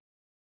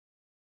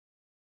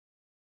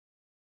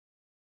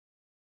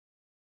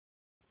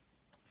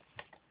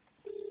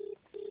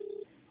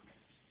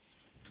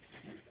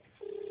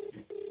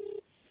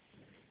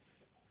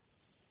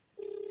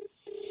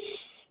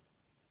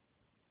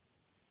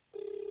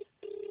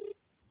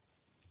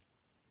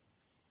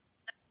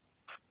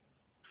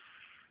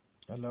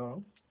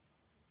Hello?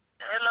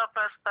 Hello,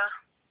 Pastor.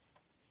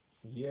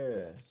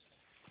 Yes.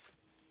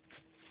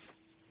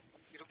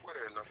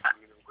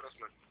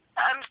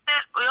 I'm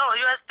still.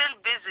 You are still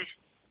busy.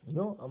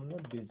 No, I'm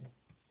not busy.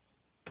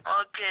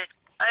 Okay.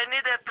 I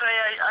need a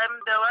prayer. I'm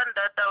the one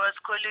that I was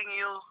calling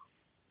you.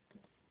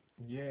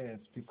 Yes,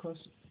 because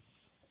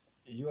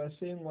you are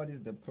saying what is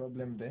the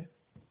problem there?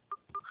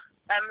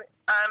 I'm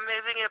I'm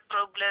having a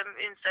problem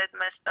inside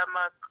my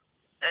stomach,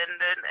 and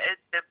then at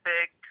the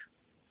back,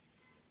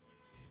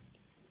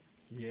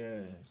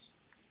 Yes.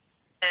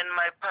 and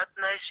my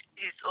partner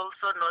is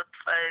also not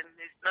fine.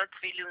 He's not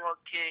feeling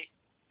okay.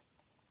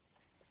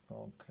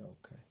 Okay,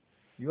 okay.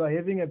 You are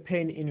having a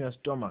pain in your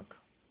stomach.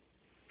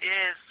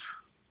 Yes,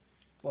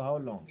 For how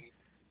long?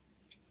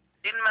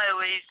 in my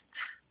waist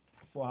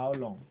For how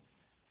long?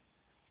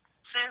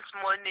 since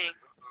morning.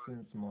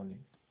 Since morning.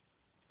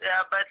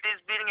 Yeah, but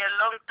it's been a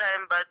long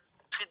time. But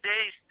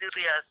today is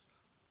serious.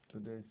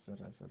 Today is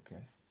serious,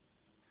 okay.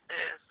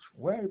 Yes,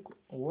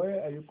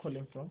 Where are you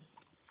calling from?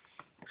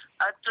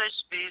 at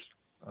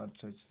Trashville.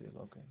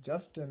 Churchville, okay.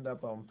 Just stand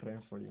up, I'm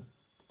praying for you.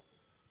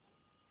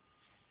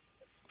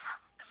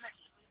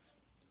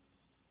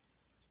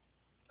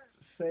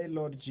 Say,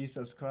 Lord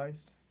Jesus Christ,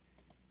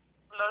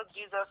 Lord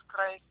Jesus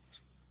Christ,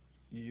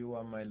 you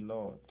are my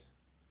Lord.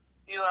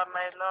 you are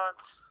my Lord.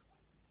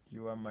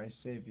 You are my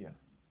Savior.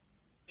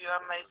 You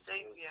are my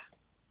Savior.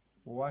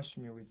 Wash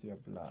me with your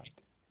blood.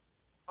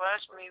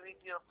 Wash me with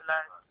your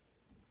blood.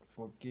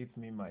 Forgive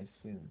me my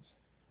sins.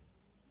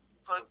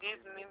 Forgive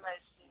me my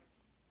sins.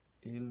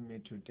 Heal me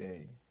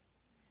today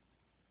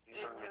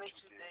Heal me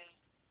today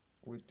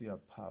with your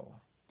power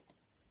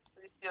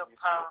with your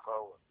power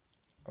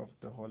of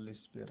the Holy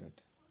Spirit.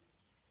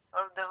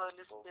 of the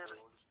Holy Spirit.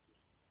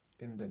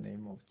 In the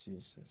name of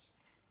Jesus.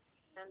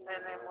 In the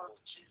name of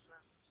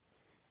Jesus.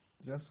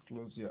 Just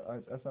close your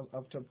eyes.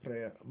 After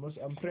prayer,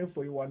 I'm praying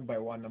for you one by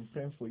one. I'm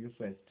praying for you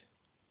first.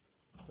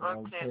 And I'll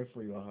Okay. pray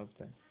for you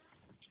after.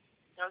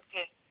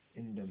 Okay.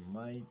 In the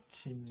mighty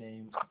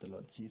name of the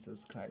Lord Jesus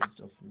Christ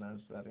of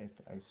Nazareth,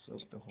 I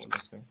soak the whole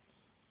affair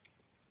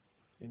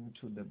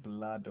into the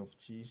blood of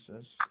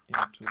Jesus,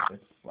 into the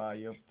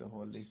fire of the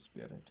Holy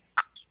Spirit.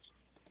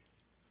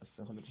 As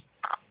the Holy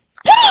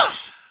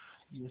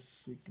Your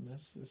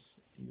sicknesses,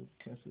 your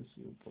curses,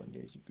 your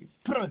bondage be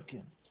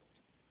broken.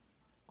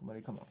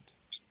 Come out.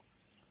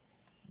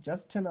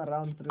 Just turn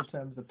around 3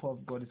 times. The power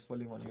of God is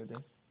falling on you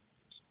there.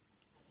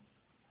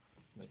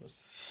 Let us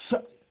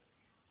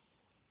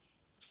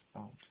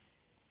out.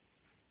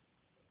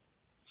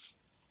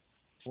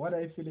 What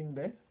are you feeling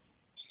there?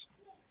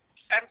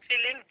 I'm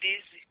feeling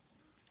dizzy.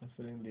 I'm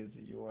feeling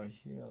dizzy. You are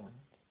healed.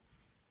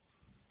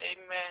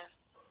 Amen.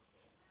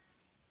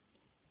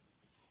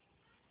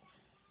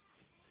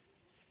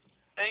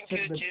 Thank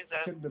you,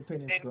 Jesus. Check the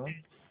pain is Thank gone. you.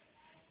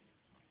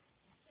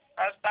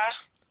 Pastor?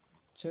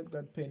 Check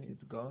that pain is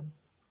gone.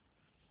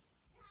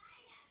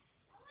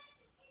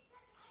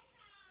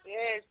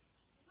 Yes.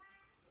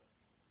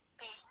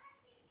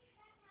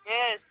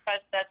 Yes,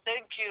 Pastor.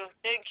 Thank you.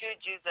 Thank you,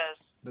 Jesus.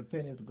 The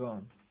pain is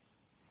gone.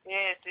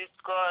 Yes,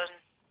 it's gone.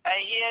 I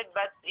hear,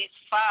 but it's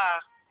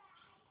far.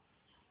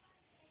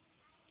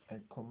 I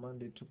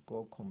command it to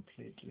go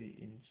completely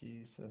in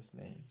Jesus'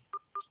 name.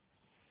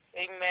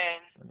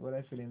 Amen. And what are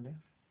you feeling there?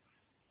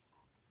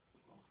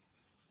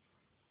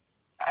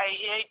 I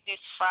hear it is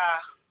far.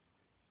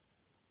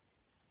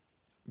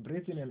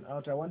 Breathe in and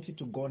out. I want you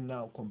to go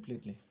now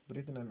completely.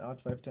 Breathe in and out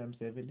 5 times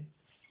heavily.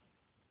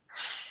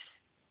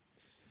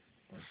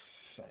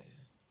 Fire.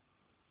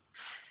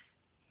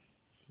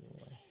 You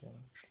are healed.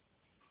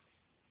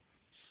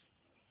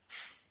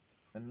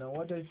 And now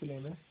what are you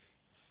feeling there?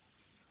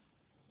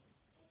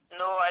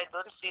 No, I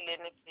don't feel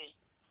anything.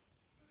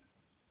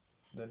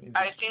 Then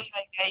I feel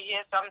like I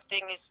hear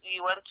something is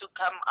you want to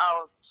come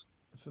out.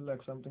 feel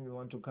like something you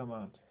want to come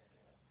out.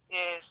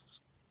 Yes.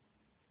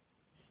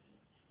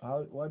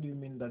 What do you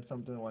mean that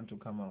something want to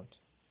come out?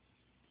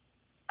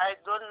 I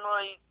don't know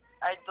it.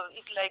 I don't.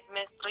 It's like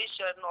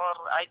menstruation,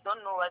 or I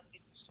don't know what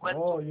it's. What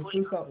Oh, to you pull.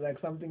 feel like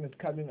something is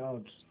coming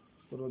out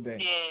through there.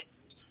 Yes.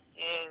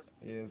 Yes.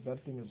 Yes,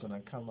 that thing is gonna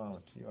come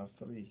out. You are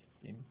free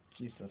in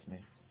Jesus'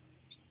 name.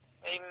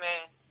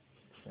 Amen.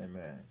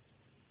 Amen.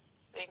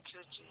 Thank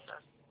you,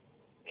 Jesus.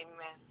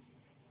 Amen.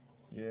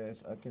 Yes,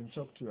 I can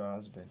talk to your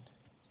husband.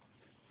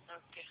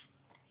 Okay.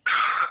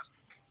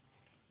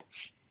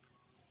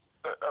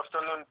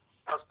 Afternoon,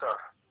 Pastor.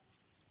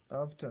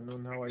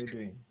 Afternoon, how are you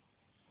doing?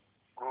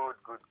 Good,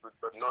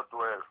 but not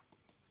well.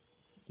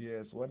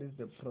 Yes, what is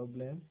the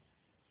problem?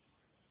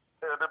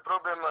 The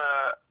problem,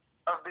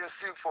 I've been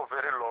sick for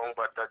very long,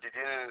 but I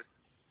didn't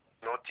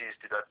notice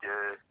that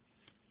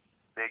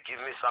they give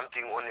me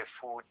something on a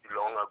food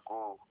long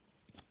ago.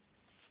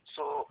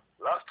 So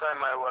last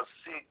time I was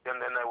sick, and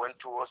then I went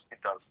to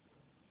hospital.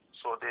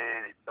 So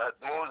they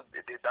diagnosed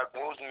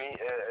me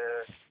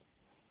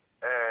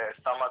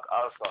stomach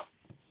ulcer.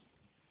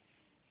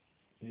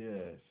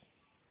 Yes.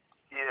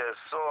 Yes,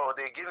 so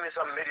they give me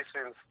some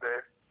medicines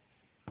there.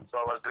 So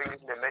I was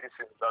drinking the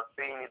medicines. That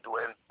pain it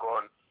went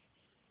gone.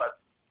 But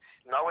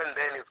now and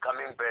then it's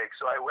coming back.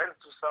 So I went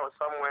to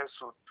somewhere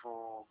to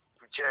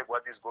check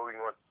what is going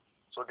on.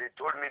 So they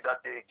told me that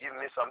they give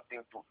me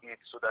something to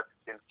eat so that it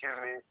can kill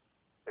me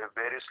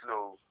very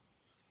slow.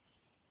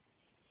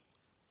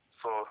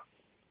 So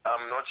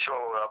I'm not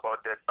sure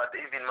about that. But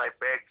even my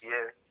back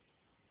here,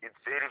 it's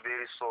very,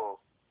 very sore.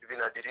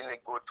 Even I didn't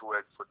go to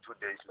work for 2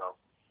 days now.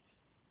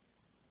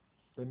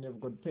 Then you've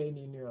got pain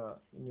in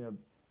your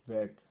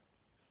back.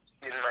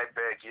 In my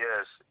back,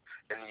 yes.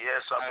 And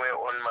here somewhere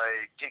on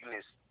my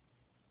kidneys,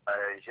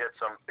 I had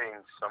some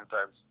pains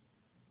sometimes.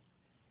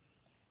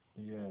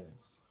 Yes.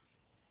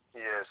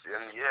 Yes,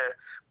 and yeah,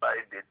 by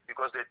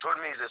because they told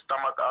me it's a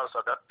stomach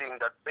ulcer. That thing,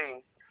 that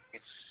pain,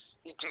 it's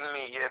eating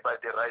me here by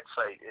the right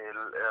side,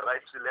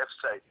 left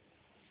side,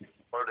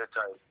 all the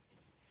time.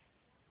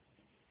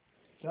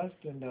 Just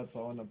stand up.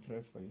 I want to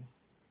pray for you.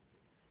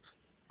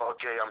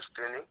 Okay, I'm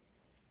standing.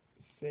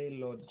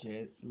 Say, Lord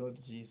Jesus, Lord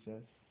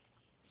Jesus,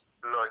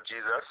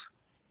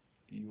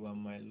 you are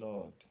my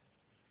Lord.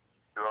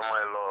 you are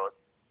my Lord.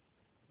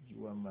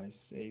 You are my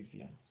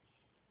Savior.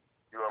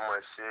 You are my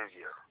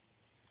Savior.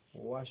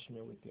 Wash me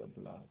with your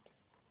blood.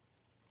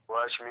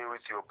 Wash me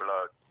with your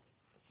blood.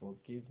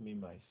 Forgive me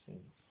my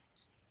sins.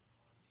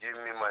 Give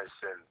me my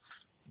sins.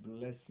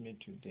 Bless me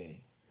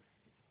today.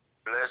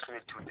 Bless me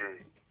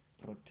today.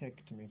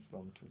 Protect me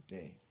from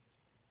today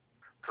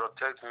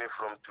Protect me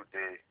from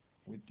today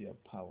with your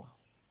power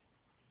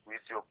with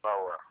your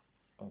power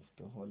of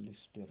the Holy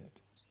Spirit.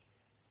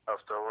 of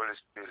the Holy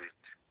Spirit.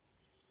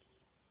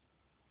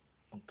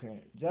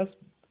 Okay, just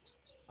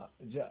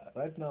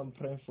right now I'm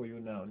praying for you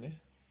now. Ne?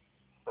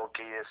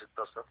 Okay, yes,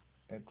 Pastor.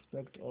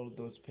 Expect all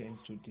those pains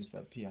to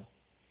disappear.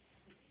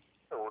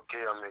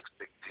 Okay, I'm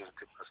expecting it,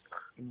 Pastor.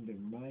 In the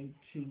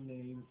mighty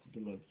name of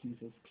the Lord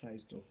Jesus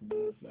Christ of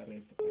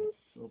Nazareth, I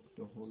soak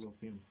the whole of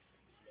him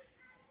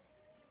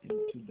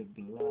into the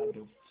blood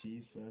of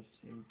Jesus,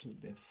 into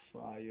the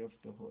fire of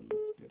the Holy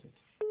Spirit.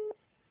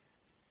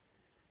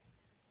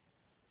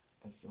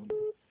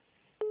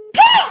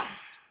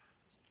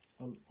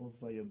 All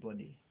over your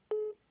body.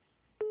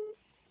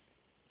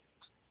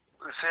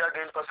 Say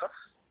again, Pastor.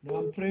 No,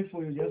 I'm praying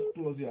for you. Just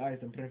close your eyes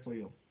and pray for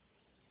you.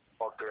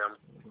 Okay, I'm.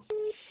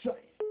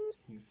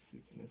 You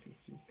sicknesses,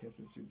 you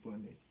curses, you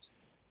bondage,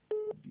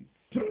 be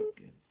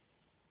broken.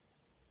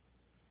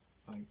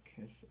 I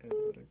curse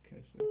every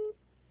curse.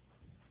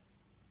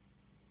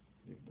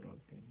 Be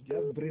broken.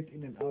 Just breathe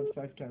in and out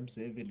 5 times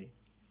heavily.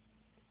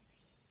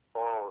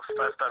 Oh,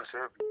 5 times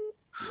heavy.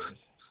 Yes.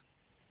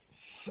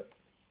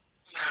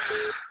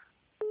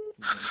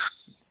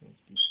 Sickness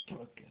be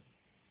broken.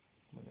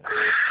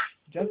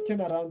 Just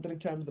turn around 3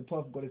 times. The power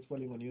of God is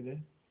falling on you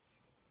there.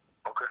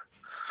 Okay.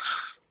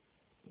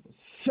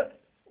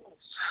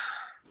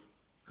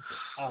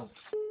 Out.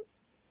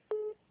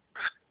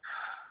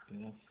 Be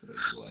afraid.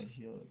 You are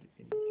healed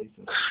in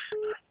Jesus.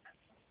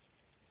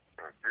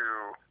 Thank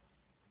you.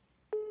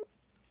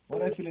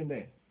 What are you feeling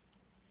there?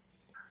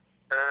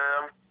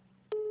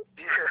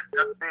 Yeah,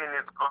 that pain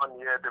is gone.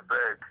 Yeah, the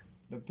back.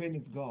 The pain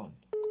is gone.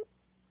 The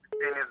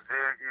pain is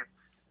there. It's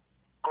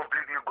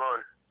completely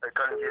gone. I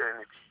can't hear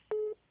anything.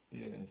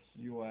 Yes,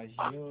 you are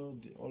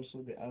healed.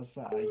 Also, the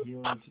ulcer are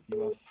healed.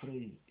 You are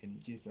free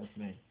in Jesus'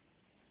 name.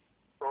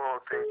 Oh,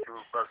 thank you,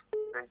 Pastor.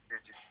 Thank you,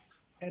 Jesus.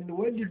 And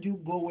where did you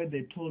go where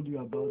they told you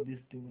about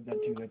these things that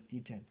you have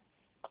eaten?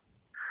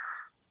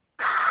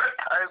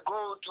 I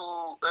go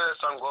to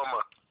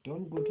Sangoma.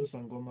 Don't go to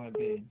Sangoma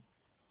again.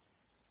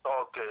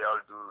 Okay,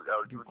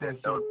 I'll do Because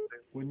that.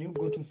 when you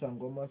go to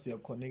Sangomas, you're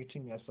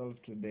connecting yourself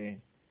to the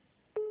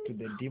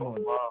demons.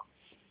 Oh, wow.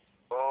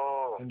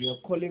 Oh. And you're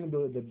calling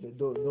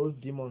those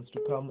demons to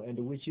come and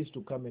the witches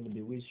to come and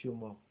bewitch you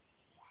more.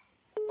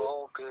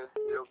 Okay,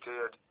 okay,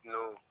 I didn't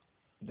know.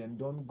 Then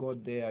don't go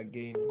there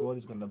again. God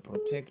is going to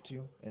protect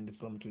you, and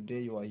from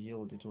today you are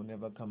healed. It will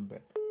never come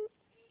back.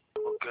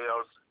 Okay,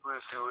 I'll speak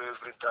with you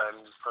every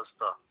time,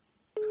 Pastor.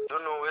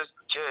 Don't know where's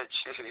the church.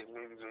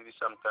 maybe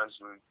sometimes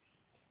we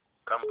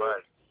come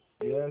by.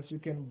 Yes, you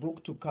can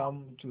book to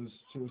come to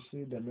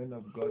see the men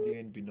of God here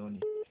in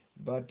Benoni.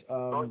 But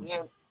Oh,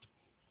 yeah.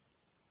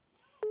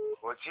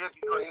 What's here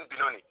in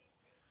Benoni?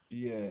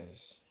 yes.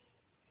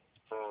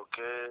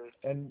 Okay.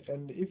 And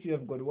if you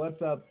have got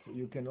WhatsApp,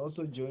 you can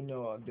also join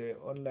the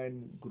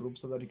online group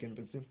so that you can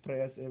receive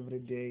prayers every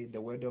day, the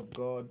Word of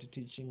God,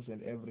 teachings,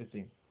 and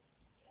everything.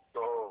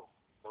 Oh,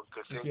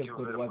 okay. If Thank you have you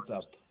got very much.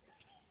 WhatsApp,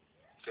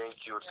 Thank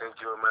you.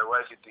 My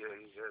wife is here.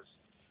 Yes.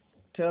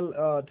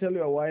 tell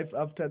your wife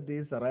after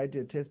this, write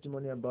a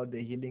testimony about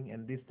the healing,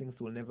 and these things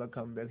will never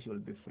come back. She will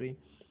be free,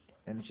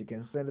 and she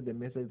can send the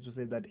message to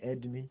say that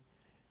add me,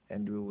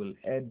 and we will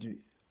add.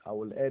 I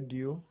will add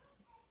you,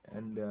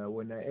 and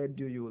when I add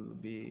you, you will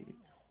be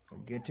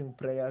getting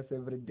prayers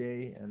every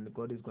day, and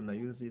God is gonna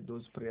use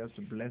those prayers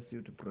to bless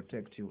you, to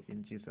protect you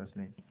in Jesus'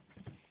 name.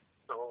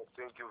 Oh,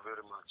 thank you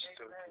very much. Thank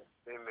you.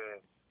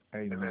 Amen.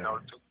 Amen. Amen. I'll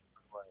talk to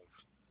my wife.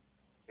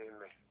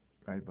 Amen.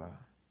 Bye bye.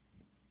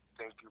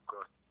 Thank you,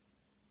 God.